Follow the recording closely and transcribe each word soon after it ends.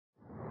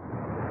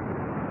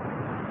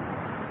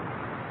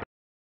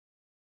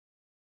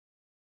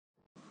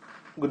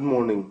Good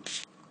morning.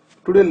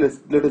 Today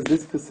let us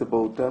discuss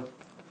about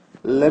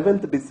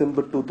 11th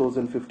December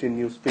 2015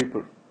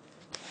 newspaper.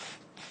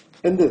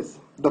 In this,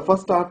 the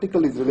first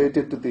article is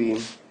related to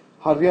the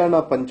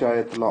Haryana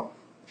Panchayat law.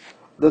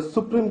 The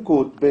Supreme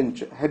Court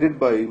bench headed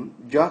by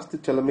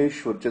Justice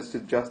Chalameshwar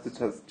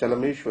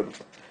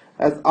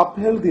has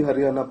upheld the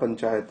Haryana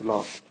Panchayat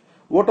law.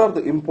 What are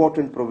the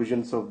important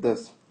provisions of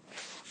this?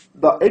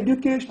 The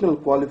educational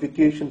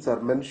qualifications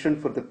are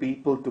mentioned for the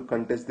people to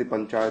contest the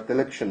Panchayat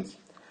elections.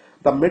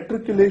 The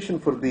matriculation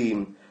for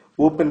the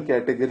open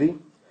category,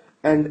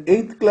 and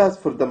 8th class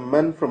for the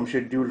men from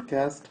scheduled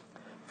caste,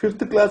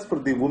 5th class for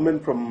the women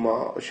from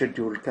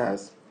scheduled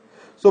caste.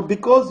 So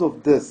because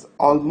of this,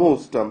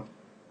 almost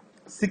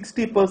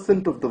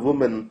 60% of the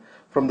women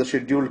from the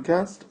scheduled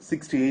caste,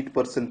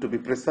 68% to be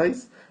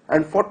precise,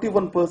 and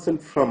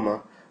 41%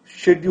 from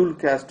scheduled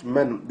caste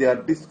men, they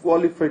are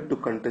disqualified to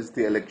contest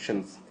the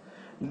elections.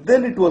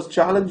 Then it was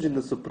challenged in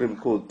the Supreme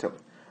Court.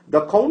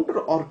 The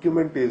counter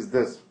argument is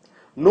this: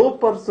 no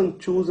person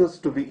chooses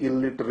to be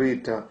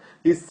illiterate.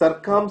 His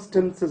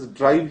circumstances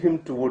drive him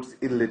towards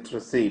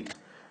illiteracy.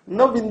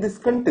 Now, in this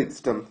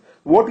context,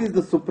 what is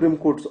the Supreme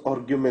Court's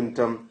argument?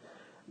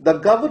 The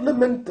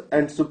government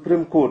and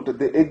Supreme Court,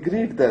 they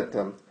agreed that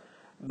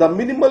the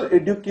minimal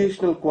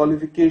educational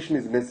qualification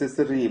is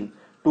necessary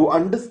to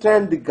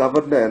understand the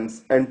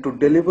governance and to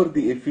deliver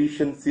the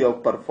efficiency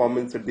of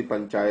performance at the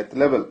panchayat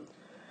level.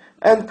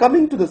 And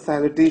coming to the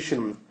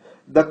sanitation,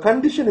 the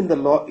condition in the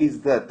law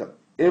is that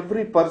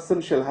every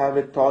person shall have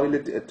a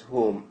toilet at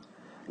home.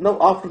 Now,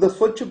 after the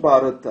Swachh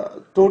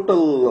Bharat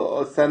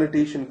total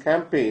sanitation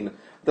campaign,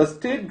 the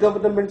state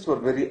governments were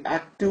very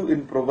active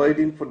in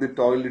providing for the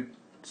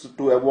toilets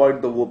to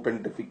avoid the open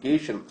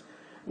defecation.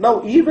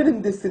 Now, even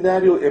in this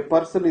scenario, a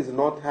person is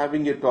not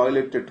having a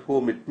toilet at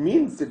home. It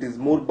means it is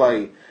more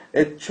by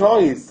a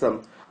choice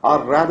or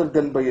rather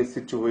than by a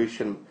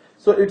situation.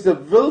 So it's a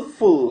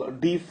willful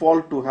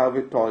default to have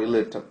a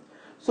toilet.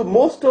 So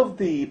most of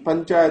the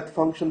panchayat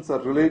functions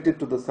are related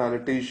to the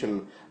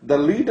sanitation. The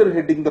leader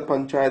heading the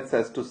panchayats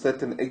has to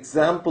set an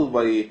example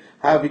by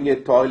having a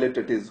toilet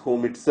at his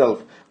home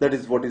itself. That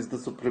is what is the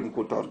Supreme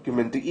Court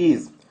argument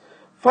is.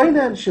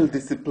 Financial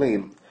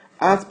discipline.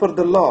 As per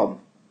the law,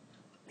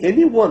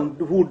 anyone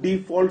who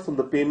defaults on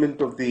the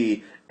payment of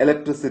the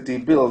electricity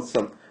bills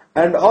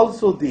and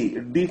also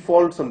the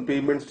defaults on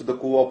payments to the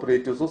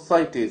cooperative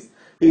societies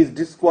is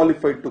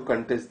disqualified to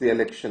contest the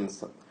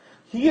elections.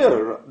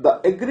 Here, the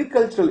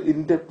agricultural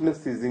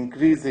indebtedness is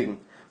increasing.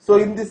 So,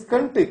 in this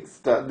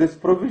context, this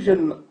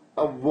provision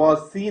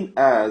was seen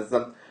as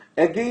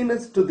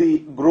against to the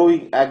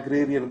growing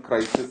agrarian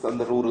crisis on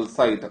the rural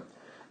side.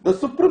 The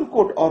Supreme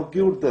Court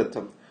argued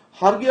that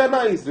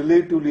Haryana is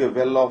relatively a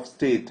well-off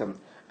state,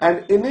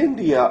 and in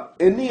India,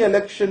 any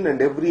election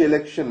and every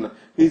election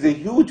is a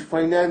huge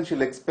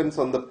financial expense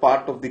on the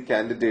part of the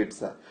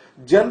candidates.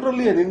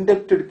 Generally, an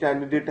indebted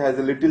candidate has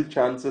a little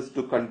chances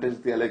to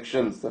contest the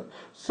elections.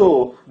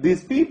 So,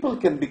 these people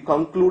can be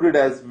concluded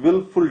as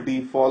willful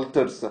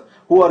defaulters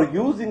who are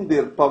using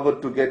their power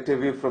to get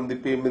away from the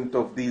payment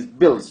of these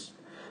bills.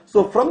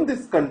 So, from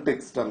this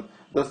context,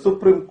 the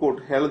Supreme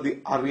Court held the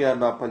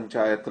Haryana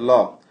Panchayat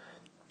law.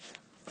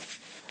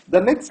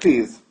 The next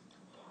is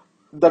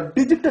the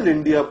Digital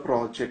India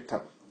project.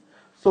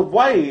 So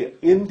why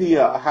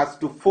India has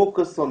to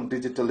focus on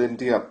Digital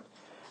India?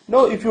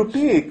 Now, if you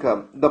take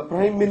the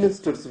Prime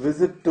Minister's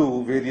visit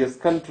to various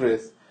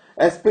countries,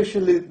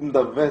 especially in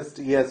the West,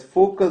 he has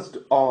focused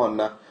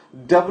on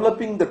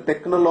developing the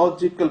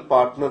technological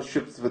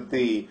partnerships with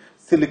the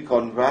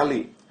Silicon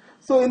Valley.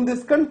 So in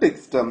this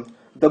context,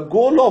 the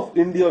goal of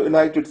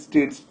India-United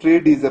States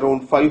trade is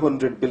around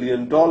 $500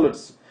 billion,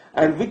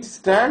 and which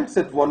stands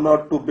at $1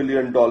 or $2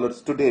 billion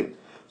today.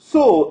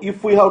 So,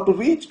 if we have to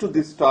reach to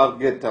this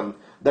target,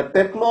 the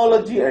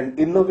technology and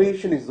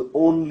innovation is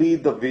only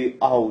the way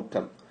out.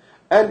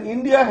 And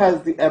India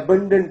has the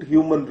abundant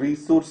human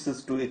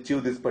resources to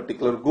achieve this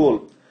particular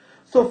goal.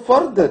 So,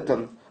 for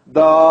that,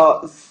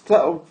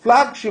 the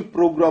flagship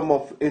program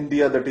of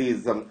India, that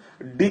is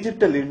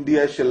Digital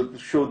India, shall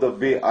show the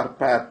way or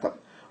path.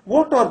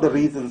 What are the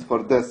reasons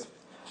for this?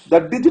 The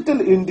Digital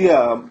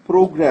India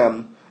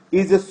program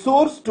is a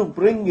source to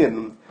bring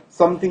in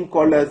something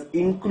called as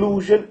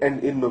inclusion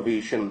and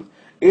innovation.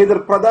 Either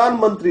Pradhan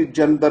Mantri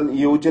Jan Dhan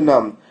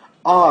Yojana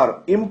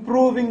or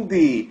improving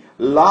the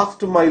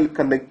last mile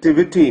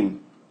connectivity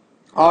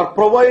or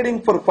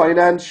providing for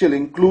financial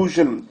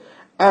inclusion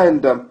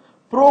and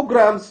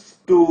programs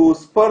to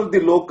spur the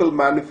local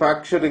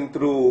manufacturing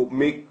through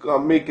Make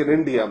in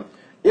India.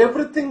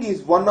 Everything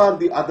is one or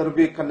the other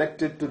way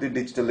connected to the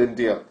Digital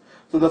India.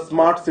 So the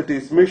Smart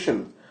Cities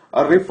mission,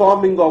 a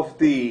reforming of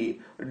the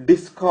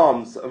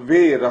DISCOMs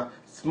where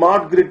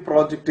smart grid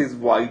project is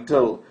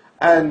vital,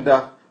 and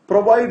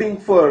providing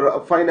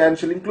for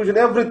financial inclusion,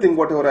 everything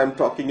whatever I am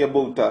talking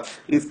about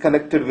is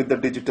connected with the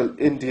Digital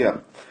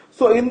India.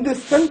 So in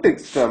this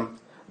context,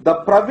 the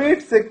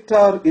private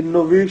sector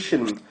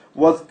innovation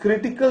was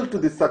critical to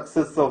the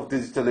success of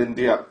Digital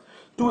India.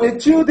 To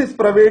achieve this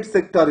private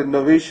sector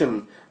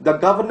innovation, the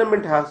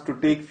government has to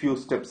take few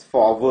steps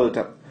forward.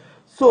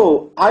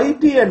 So,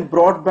 IT and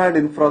broadband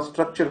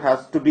infrastructure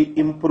has to be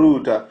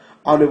improved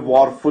on a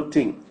war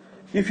footing.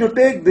 If you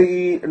take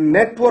the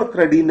Network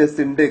Readiness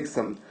Index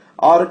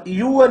or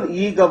UN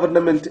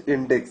e-Government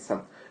Index,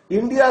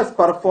 India's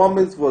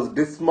performance was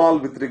dismal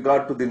with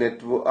regard to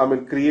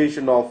the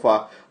creation of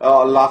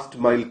last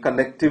mile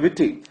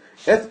connectivity.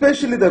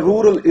 Especially the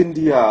rural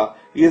India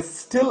is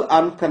still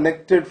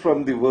unconnected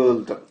from the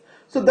world.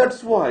 So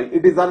that's why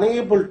it is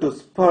unable to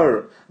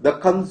spur the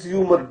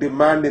consumer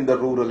demand in the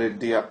rural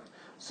India.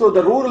 So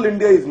the rural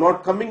India is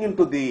not coming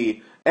into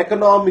the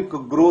economic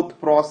growth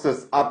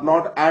process or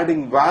not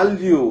adding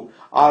value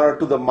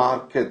to the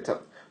market.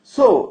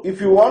 So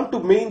if you want to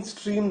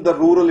mainstream the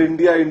rural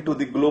India into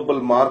the global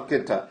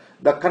market,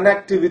 the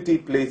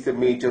connectivity plays a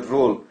major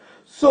role.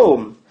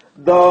 So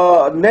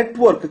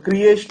the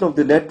creation of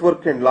the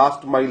network and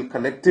last mile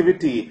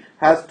connectivity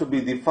has to be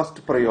the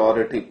first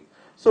priority.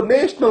 So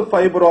National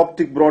Fiber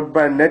Optic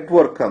Broadband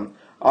Network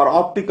or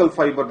optical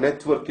fiber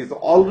network is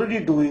already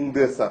doing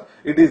this.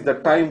 It is the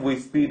time we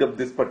speed up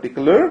this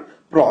particular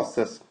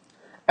process.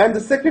 And the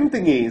second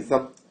thing is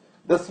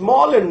the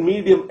small and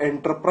medium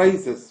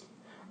enterprises.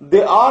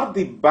 They are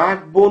the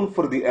backbone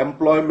for the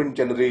employment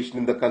generation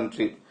in the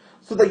country.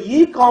 So the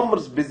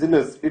e-commerce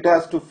business, it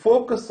has to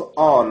focus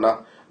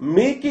on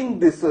making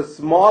this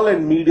small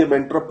and medium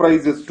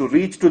enterprises to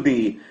reach to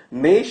the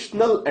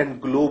national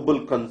and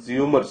global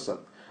consumers.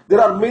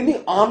 There are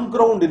many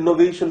on-ground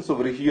innovations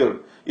over here.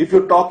 If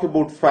you talk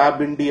about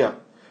Fab India,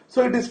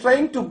 so it is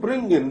trying to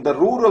bring in the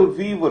rural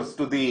weavers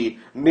to the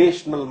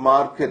national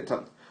market.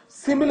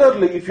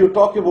 Similarly, if you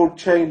talk about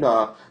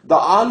China, the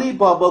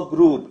Alibaba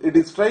group, it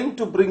is trying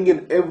to bring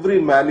in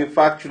every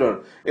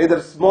manufacturer,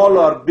 either small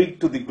or big,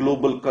 to the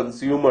global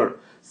consumer.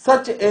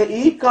 Such a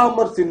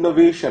e-commerce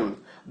innovation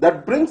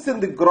that brings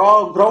in the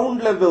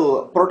ground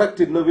level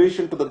product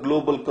innovation to the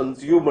global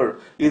consumer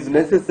is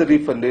necessary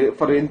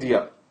for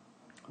India.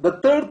 The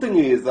third thing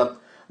is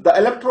the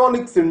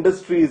electronics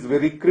industry is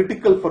very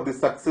critical for the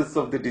success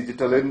of the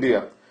digital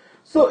India.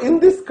 So in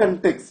this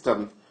context,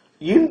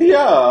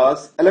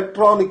 India's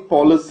electronic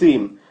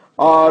policy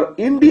or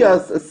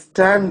India's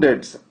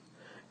standards,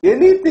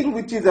 anything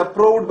which is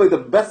approved by the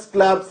best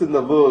labs in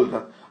the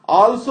world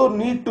also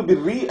need to be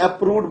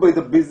reapproved by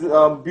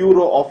the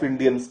Bureau of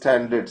Indian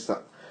Standards.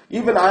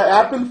 Even an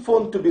Apple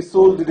phone to be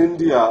sold in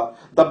India,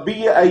 the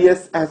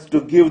BIS has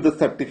to give the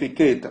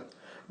certificate.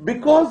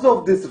 Because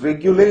of this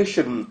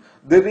regulation,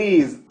 there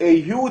is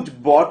a huge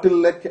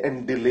bottleneck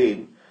and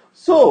delay.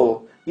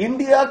 So,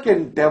 India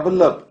can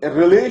develop a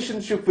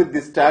relationship with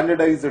the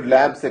standardized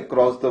labs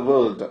across the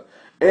world.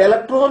 An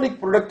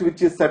electronic product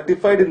which is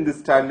certified in the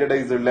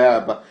standardized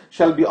lab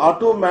shall be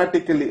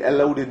automatically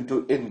allowed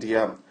into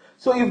India.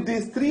 So if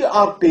these three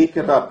are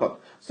taken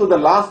up, so the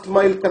last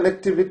mile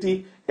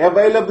connectivity,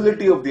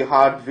 availability of the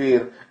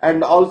hardware,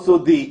 and also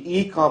the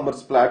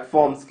e-commerce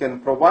platforms can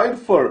provide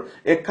for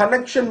a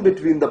connection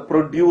between the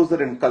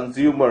producer and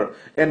consumer,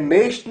 a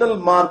national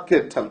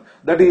market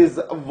that is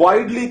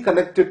widely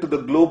connected to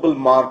the global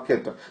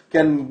market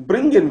can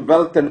bring in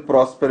wealth and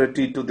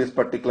prosperity to this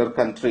particular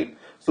country.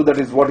 So that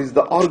is what is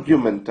the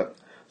argument.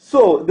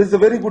 So this is a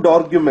very good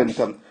argument.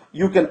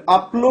 You can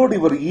upload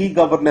your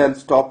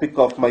e-governance topic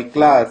of my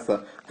class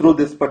through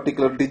this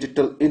particular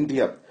Digital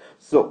India.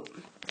 So,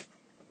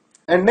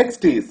 and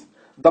next is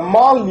the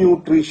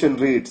malnutrition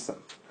rates.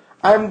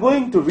 I am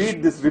going to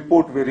read this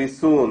report very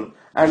soon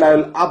and I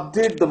will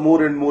update the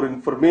more and more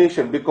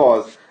information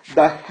because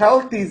the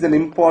health is an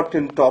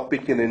important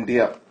topic in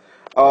India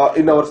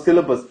in our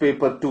syllabus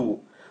paper 2.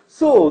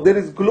 So there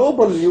is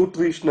global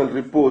nutritional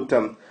report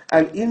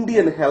and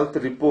Indian health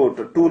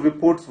report. Two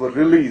reports were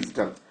released.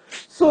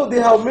 So they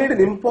have made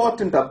an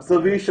important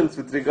observations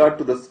with regard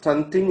to the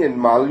stunting and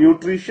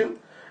malnutrition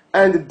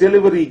and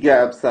delivery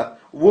gaps,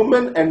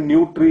 women and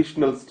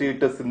nutritional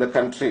status in the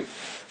country.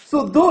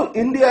 So though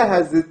India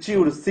has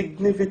achieved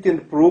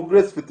significant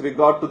progress with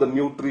regard to the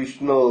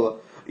nutritional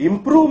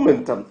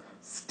improvement,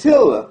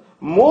 still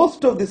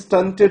most of the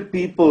stunted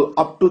people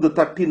up to the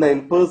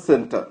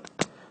 39%,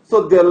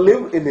 so they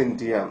live in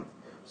India.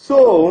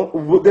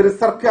 So there is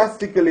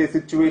sarcastically a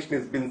situation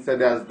has been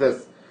said as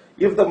this: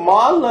 if the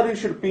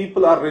malnourished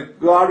people are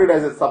regarded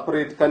as a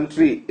separate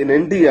country in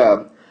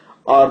India,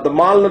 or the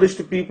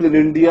malnourished people in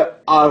India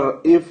are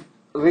if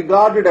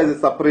regarded as a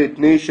separate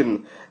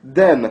nation,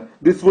 then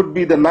this would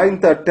be the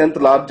 9th or 10th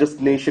largest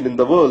nation in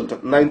the world,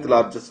 9th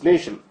largest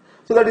nation.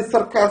 So that is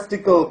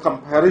sarcastical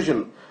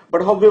comparison,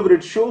 but however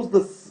it shows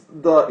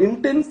the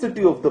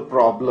intensity of the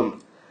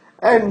problem.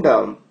 And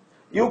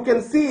you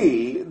can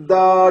see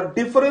the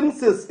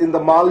differences in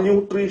the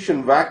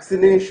malnutrition,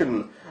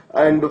 vaccination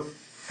and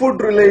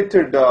food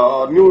related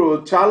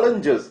new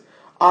challenges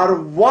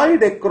are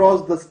wide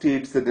across the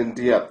states in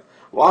India.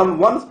 On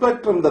one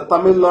spectrum, the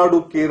Tamil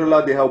Nadu,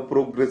 Kerala, they have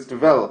progressed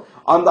well.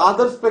 On the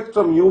other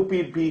spectrum, UP,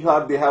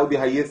 Bihar, they have the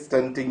highest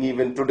stunting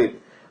even today.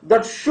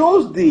 that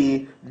shows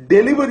the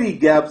delivery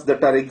gaps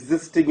that are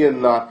existing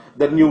in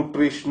the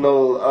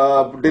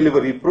nutritional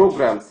delivery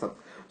programs.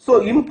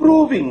 So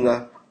improving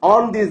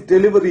on these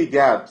delivery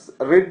gaps,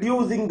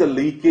 reducing the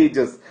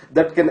leakages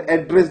that can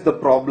address the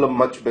problem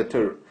much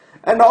better.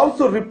 And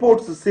also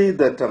reports say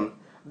that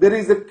there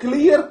is a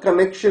clear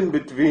connection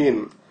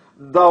between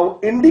the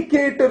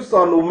indicators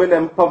on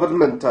women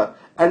empowerment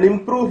and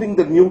improving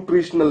the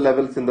nutritional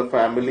levels in the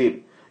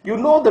family. You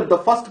know that the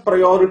first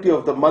priority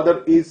of the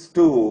mother is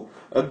to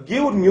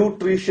give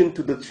nutrition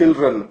to the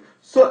children.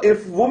 So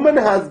if woman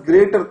has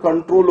greater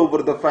control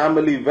over the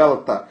family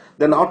wealth,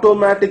 then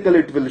automatically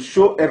it will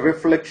show a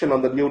reflection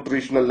on the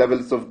nutritional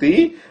levels of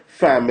the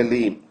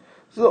family.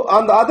 So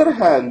on the other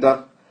hand,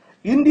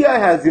 India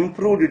has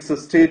improved its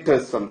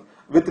status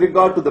with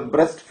regard to the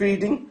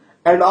breastfeeding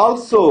and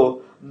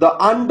also the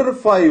under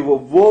 5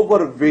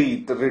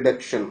 overweight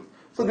reduction.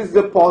 So this is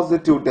a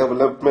positive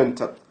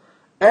development.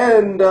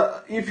 And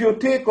if you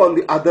take on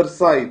the other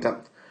side,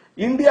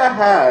 India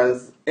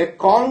has a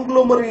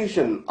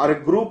conglomeration or a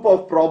group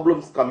of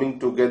problems coming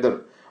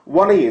together.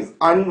 One is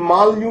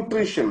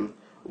malnutrition,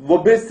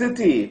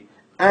 obesity,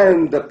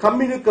 and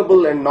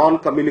communicable and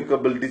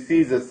non-communicable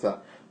diseases.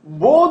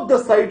 Both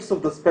the sides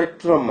of the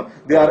spectrum,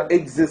 they are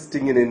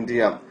existing in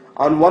India.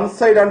 On one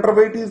side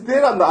underweight is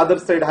there, on the other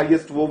side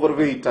highest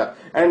overweight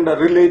and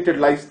related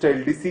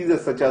lifestyle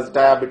diseases such as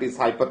diabetes,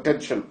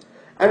 hypertension.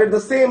 And at the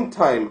same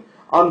time,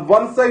 on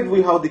one side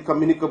we have the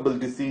communicable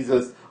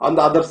diseases, on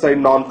the other side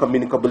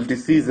non-communicable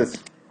diseases.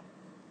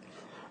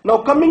 Now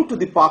coming to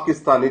the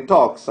Pakistani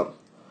talks.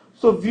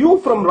 So view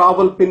from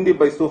Rawalpindi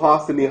by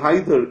Suhasini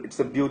Haidar, it's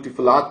a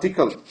beautiful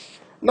article.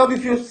 Now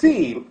if you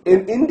see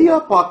in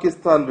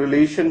India-Pakistan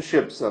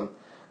relationships,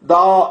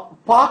 the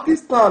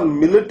Pakistan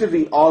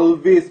military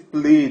always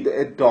played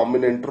a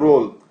dominant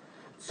role.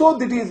 So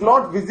that is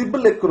not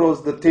visible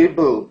across the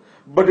table,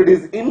 but it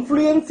is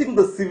influencing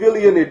the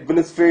civilian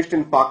administration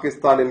in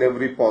Pakistan in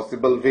every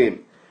possible way.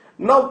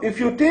 Now, if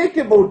you take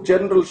about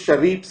General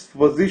Sharif's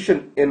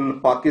position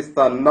in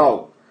Pakistan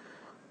now,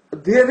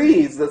 there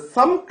is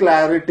some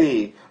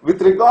clarity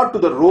with regard to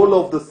the role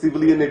of the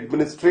civilian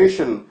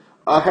administration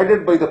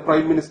headed by the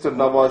Prime Minister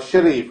Nawaz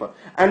Sharif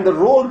and the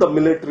role the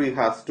military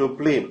has to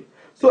play.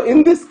 So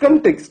in this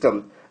context,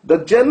 the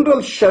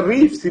General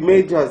Sharif's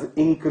image has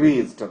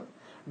increased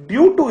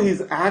due to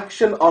his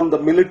action on the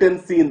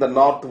militancy in the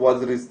North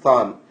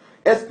Waziristan,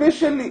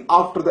 especially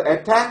after the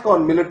attack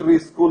on military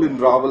school in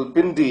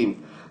Rawalpindi,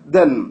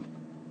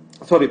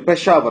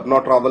 Peshawar,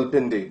 not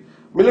Rawalpindi,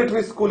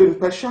 military school in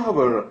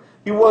Peshawar.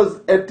 He was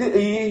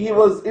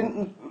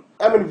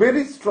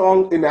very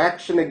strong in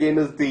action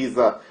against these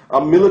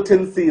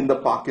militancy in the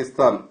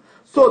Pakistan.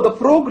 So the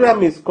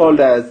program is called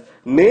as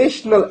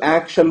National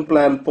Action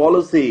Plan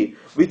Policy,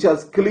 which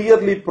has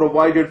clearly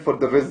provided for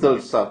the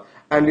results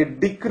and it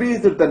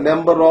decreased the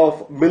number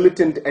of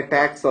militant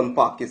attacks on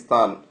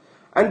Pakistan.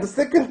 And the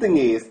second thing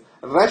is,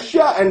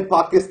 Russia and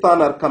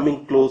Pakistan are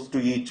coming close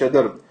to each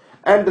other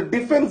and the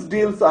defense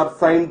deals are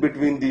signed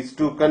between these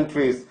two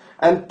countries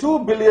and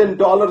 $2 billion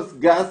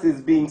gas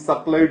is being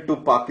supplied to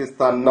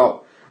Pakistan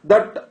now.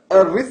 That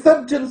a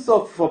resurgence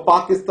of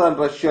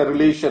Pakistan-Russia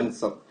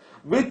relations,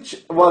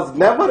 which was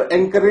never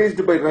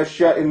encouraged by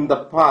Russia in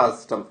the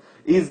past,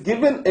 is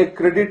given a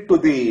credit to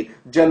the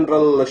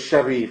General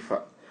Sharif.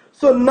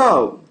 So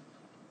now,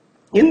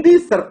 in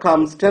these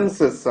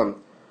circumstances,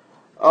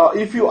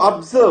 if you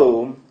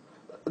observe,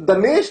 the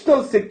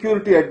National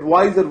Security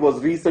Advisor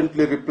was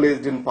recently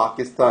replaced in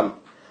Pakistan.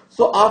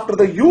 So after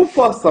the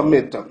UFA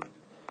summit,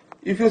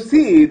 if you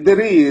see, there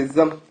is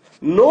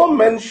no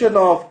mention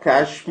of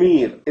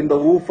Kashmir in the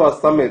UFA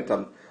summit.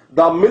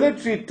 The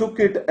military took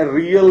it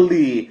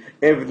really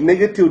a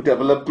negative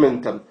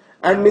development.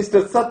 And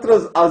Mr.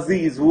 Satraz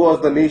Aziz, who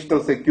was the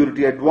National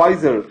Security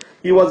Advisor,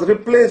 he was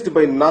replaced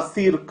by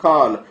Nasir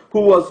Khan,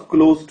 who was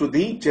close to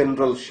the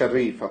General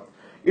Sharif.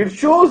 It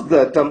shows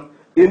that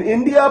in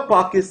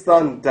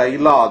India-Pakistan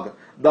dialogue,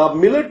 the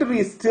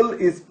military still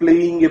is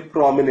playing a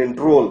prominent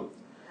role.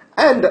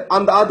 And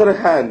on the other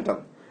hand,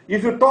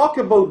 if you talk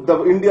about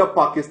the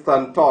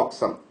India-Pakistan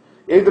talks,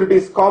 either it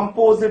is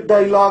composite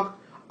dialogue,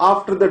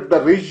 after that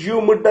the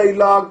resumed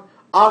dialogue,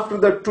 after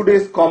that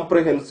today's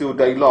comprehensive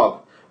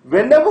dialogue.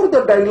 Whenever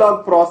the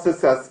dialogue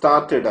process has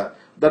started,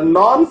 the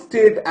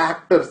non-state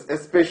actors,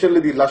 especially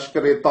the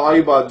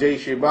Lashkar-e-Taiba,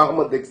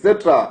 Jaish-e-Mohammed,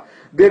 etc.,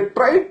 they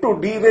tried to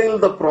derail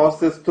the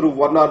process through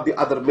one or the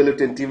other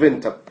militant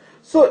event.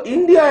 So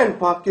India and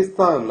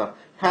Pakistan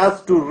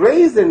has to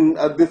raise in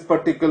this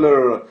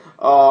particular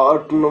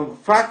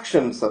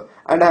factions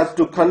and has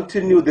to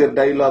continue their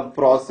dialogue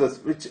process,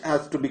 which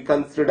has to be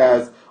considered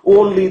as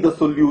only the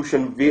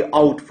solution way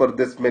out for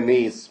this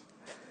menace.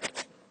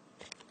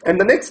 And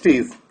the next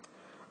is,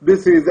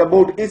 this is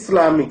about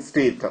Islamic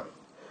State.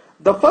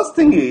 The first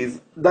thing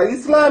is, the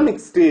Islamic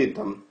State,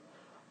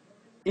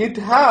 it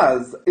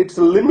has its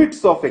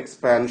limits of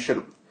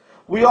expansion.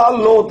 We all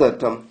know that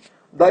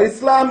the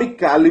Islamic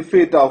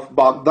Caliphate of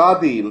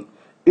Baghdadi,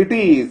 it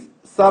is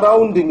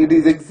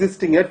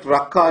existing at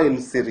Raqqa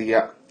in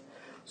Syria.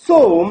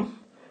 So,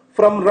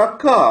 From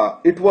Raqqa,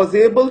 it was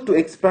able to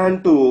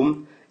expand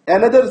to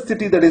another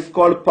city that is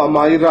called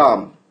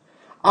Palmyra.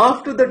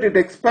 After that, its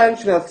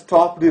expansion has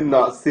stopped in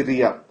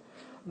Syria.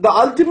 The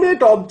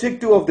ultimate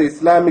objective of the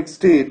Islamic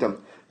State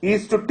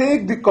is to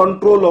take the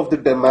control of the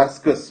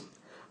Damascus.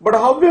 But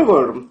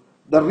however,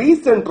 the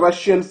recent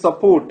Russian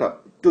support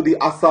to the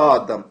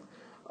Assad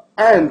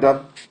and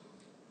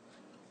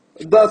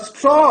the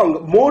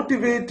strong,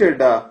 motivated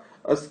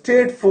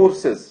state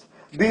forces,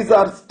 these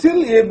are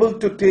still able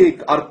to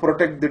take or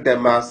protect the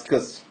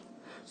Damascus.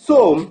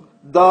 So,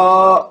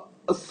 the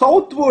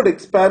southward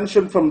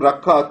expansion from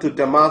Raqqa to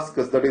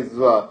Damascus, that is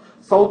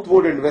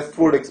southward and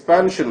westward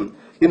expansion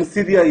in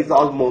Syria, is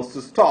almost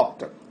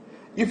stopped.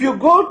 If you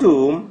go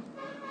to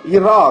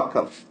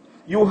Iraq,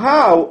 you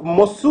have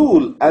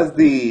Mosul as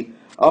the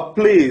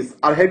place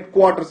or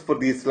headquarters for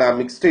the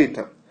Islamic State.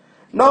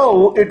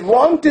 Now, it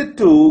wanted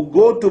to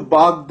go to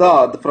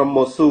Baghdad from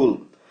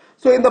Mosul.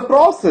 So, in the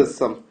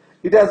process,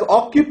 it has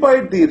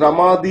occupied the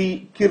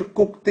Ramadi,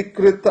 Kirkuk,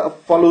 Tikrit,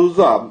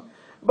 Fallujah,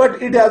 but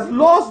it has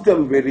lost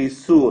them very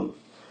soon.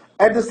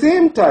 At the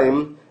same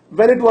time,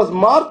 when it was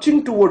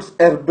marching towards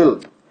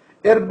Erbil,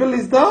 Erbil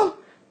is the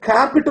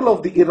capital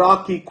of the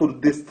Iraqi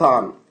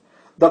Kurdistan.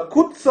 The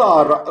Kurds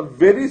are a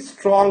very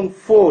strong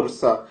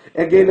force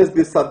against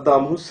the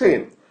Saddam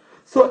Hussein.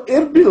 So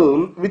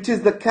Erbil, which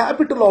is the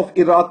capital of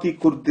Iraqi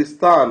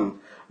Kurdistan,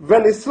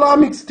 when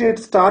Islamic State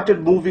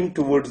started moving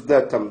towards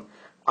that,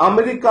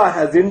 America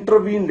has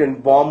intervened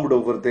and bombed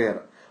over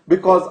there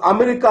because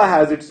America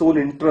has its own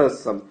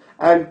interests,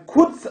 and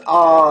Kurds,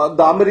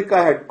 the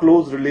America had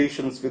close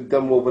relations with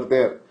them over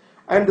there.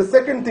 And the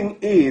second thing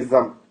is,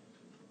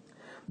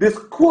 these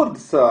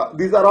Kurds,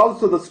 these are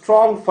also the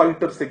strong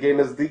fighters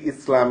against the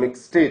Islamic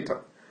State.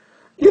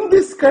 In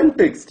this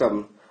context,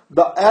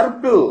 the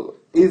Erbil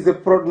is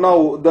it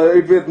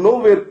was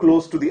nowhere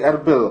close to the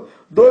Erbil.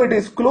 Though it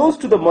is close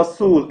to the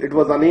Mosul, it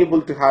was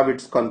unable to have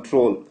its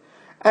control.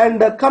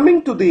 And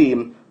coming to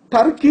the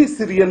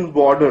Turkey-Syrian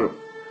border,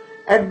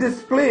 at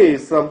this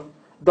place,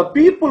 the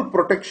people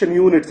protection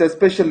units,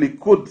 especially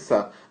Kurds,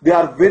 they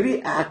are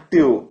very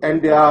active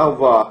and they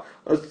have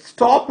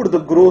stopped the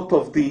growth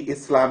of the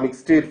Islamic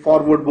State,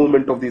 forward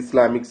movement of the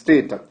Islamic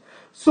State.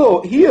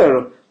 So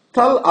here,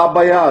 Tal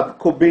Abayad,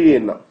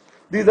 Kobain,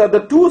 these are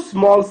the two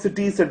small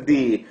cities at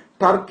the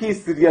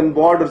Turkey-Syrian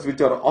borders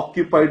which are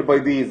occupied by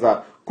these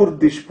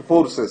Kurdish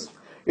forces.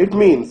 It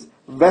means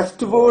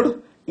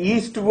westward,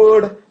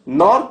 eastward,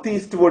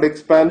 northeastward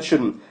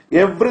expansion,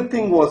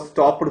 everything was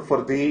stopped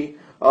for the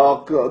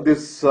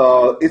this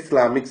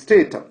Islamic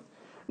State.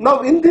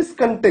 Now in this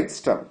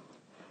context,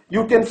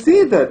 you can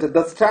see that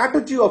the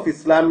strategy of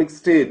Islamic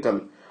State,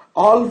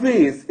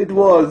 always it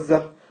was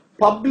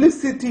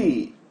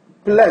publicity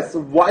plus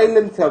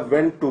violence have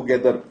went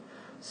together.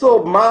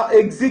 So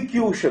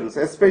executions,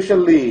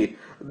 especially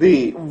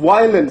the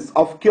violence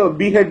of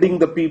beheading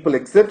the people,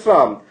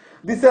 etc.,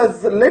 this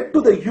has led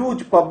to the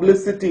huge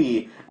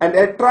publicity and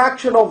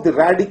attraction of the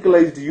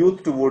radicalized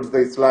youth towards the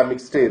Islamic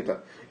State.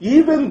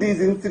 Even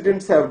these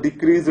incidents have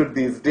decreased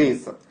these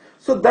days.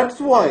 So that's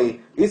why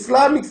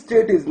Islamic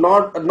State is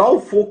not now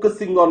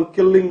focusing on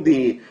killing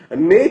the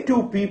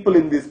native people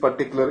in these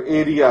particular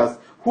areas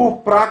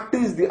who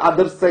practice the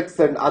other sects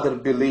and other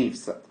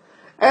beliefs.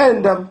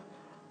 And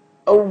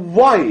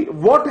why?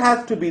 What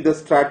has to be the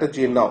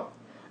strategy now?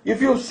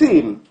 If you've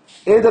seen,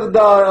 either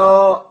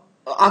the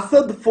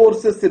Assad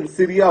forces in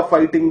Syria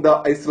fighting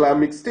the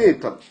Islamic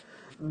State,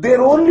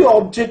 their only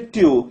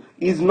objective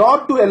is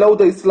not to allow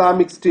the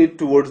Islamic State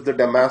towards the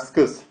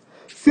Damascus.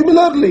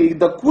 Similarly,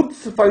 the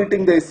Kurds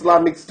fighting the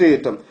Islamic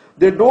State,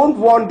 they don't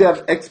want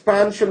their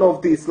expansion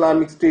of the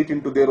Islamic State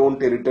into their own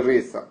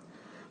territories.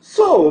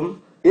 So,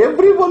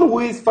 everyone who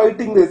is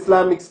fighting the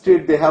Islamic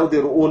State, they have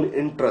their own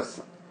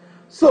interests.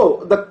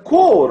 So, the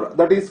core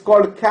that is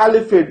called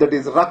Caliphate, that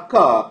is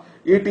Raqqa,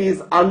 it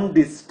is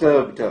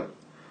undisturbed.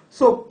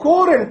 So,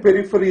 core and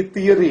periphery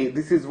theory,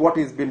 this is what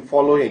has been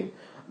following.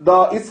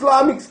 The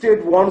Islamic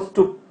State wants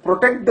to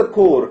protect the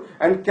core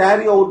and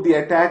carry out the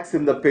attacks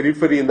in the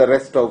periphery in the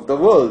rest of the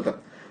world.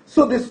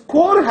 So, this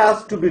core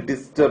has to be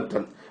disturbed.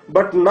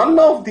 But none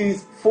of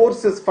these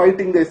forces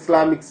fighting the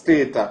Islamic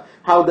State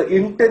have the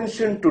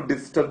intention to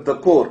disturb the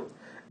core.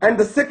 And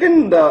the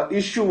second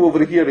issue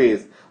over here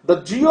is,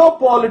 the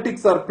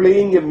geopolitics are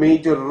playing a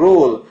major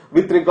role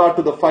with regard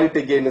to the fight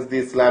against the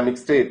Islamic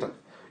State.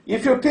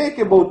 If you take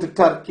about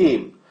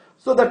Turkey,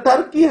 so the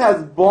Turkey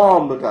has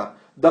bombed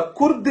the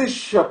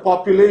Kurdish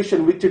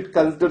population which it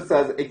considers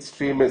as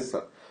extremists.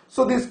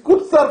 So these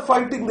Kurds are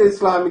fighting the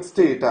Islamic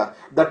State.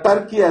 The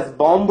Turkey has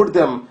bombed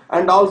them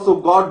and also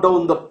got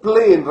down the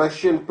plane,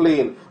 Russian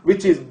plane,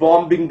 which is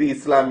bombing the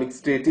Islamic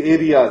State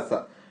areas.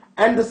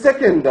 And the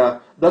second,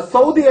 the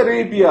Saudi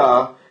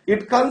Arabia,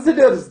 it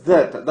considers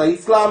that the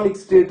Islamic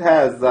State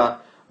has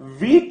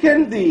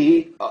weakened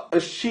the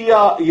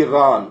Shia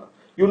Iran.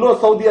 You know,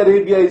 Saudi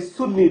Arabia is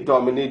Sunni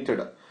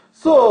dominated.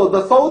 So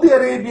the Saudi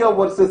Arabia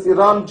versus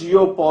Iran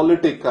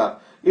geopolitics,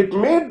 it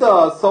made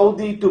the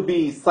Saudi to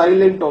be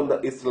silent on the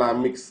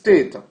Islamic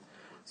State.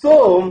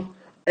 So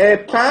A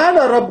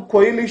pan-Arab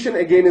coalition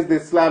against the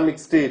Islamic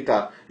State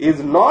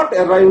is not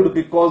arrived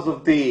because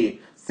of the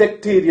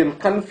sectarian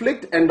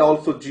conflict and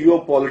also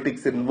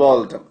geopolitics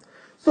involved.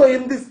 So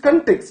in this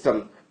context,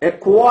 a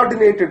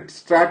coordinated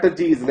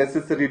strategy is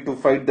necessary to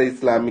fight the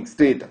Islamic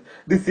State.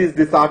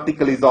 This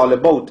article is all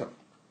about.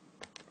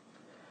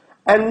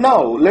 And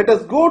now let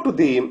us go to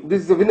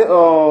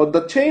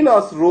the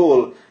China's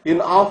role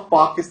in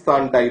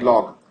Af-Pakistan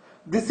dialogue.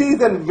 This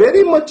is a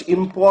very much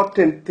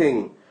important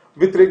thing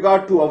with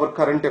regard to our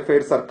current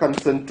affairs are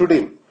concerned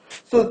today.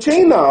 So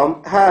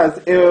China has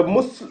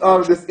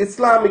this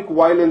Islamic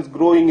violence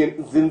growing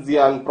in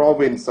Xinjiang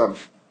province.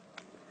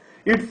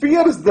 It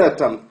fears that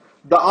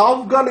the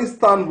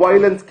Afghanistan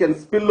violence can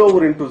spill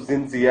over into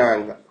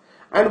Xinjiang.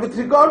 And with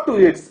regard to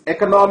its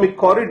economic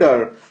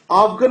corridor,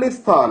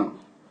 Afghanistan,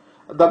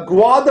 the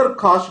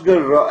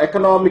Gwadar-Kashgar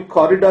economic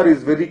corridor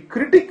is very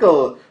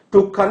critical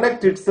to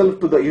connect itself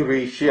to the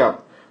Eurasia.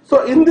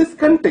 So in this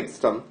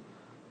context,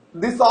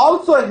 this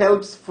also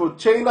helps for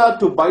China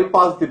to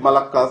bypass the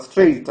Malacca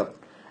Strait.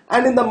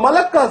 And in the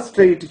Malacca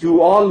Strait,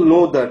 you all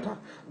know that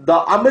the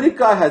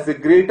America has a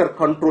greater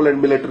control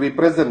and military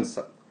presence.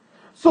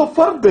 So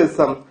for this,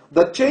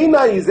 the China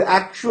is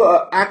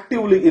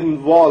actively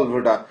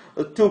involved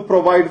to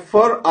provide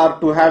for or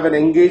to have an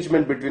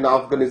engagement between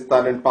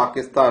Afghanistan and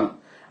Pakistan.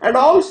 And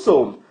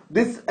also,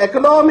 this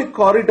economic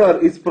corridor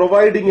is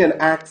providing an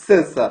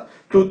access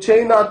to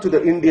China to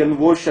the Indian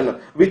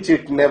Ocean, which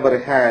it never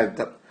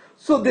had.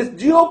 So this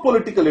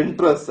geopolitical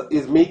interest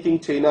is making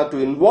China to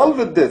involve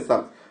with this.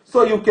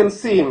 So you can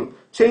see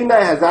China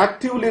has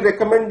actively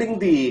recommending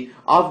the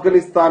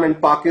Afghanistan and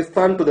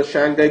Pakistan to the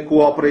Shanghai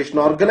Cooperation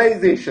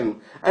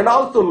Organization, and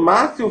also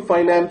massive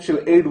financial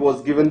aid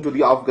was given to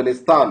the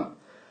Afghanistan.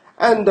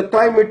 And the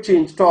climate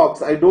change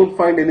talks, I don't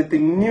find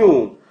anything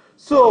new.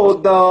 So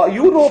the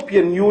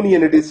European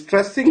Union, it is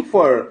stressing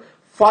for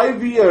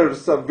 5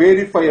 years of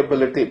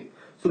verifiability.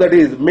 So that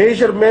is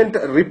measurement,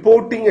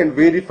 reporting and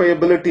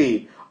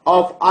verifiability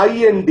of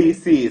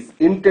INDCs,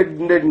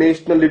 intended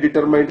nationally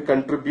determined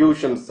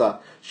contributions,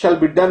 shall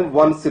be done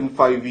once in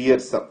 5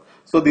 years.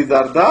 So these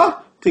are the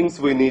things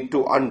we need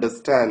to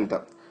understand.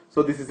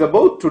 So this is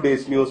about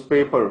today's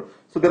newspaper.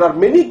 So there are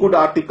many good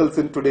articles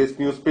in today's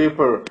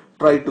newspaper.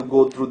 Try to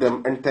go through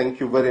them, and thank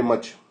you very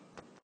much.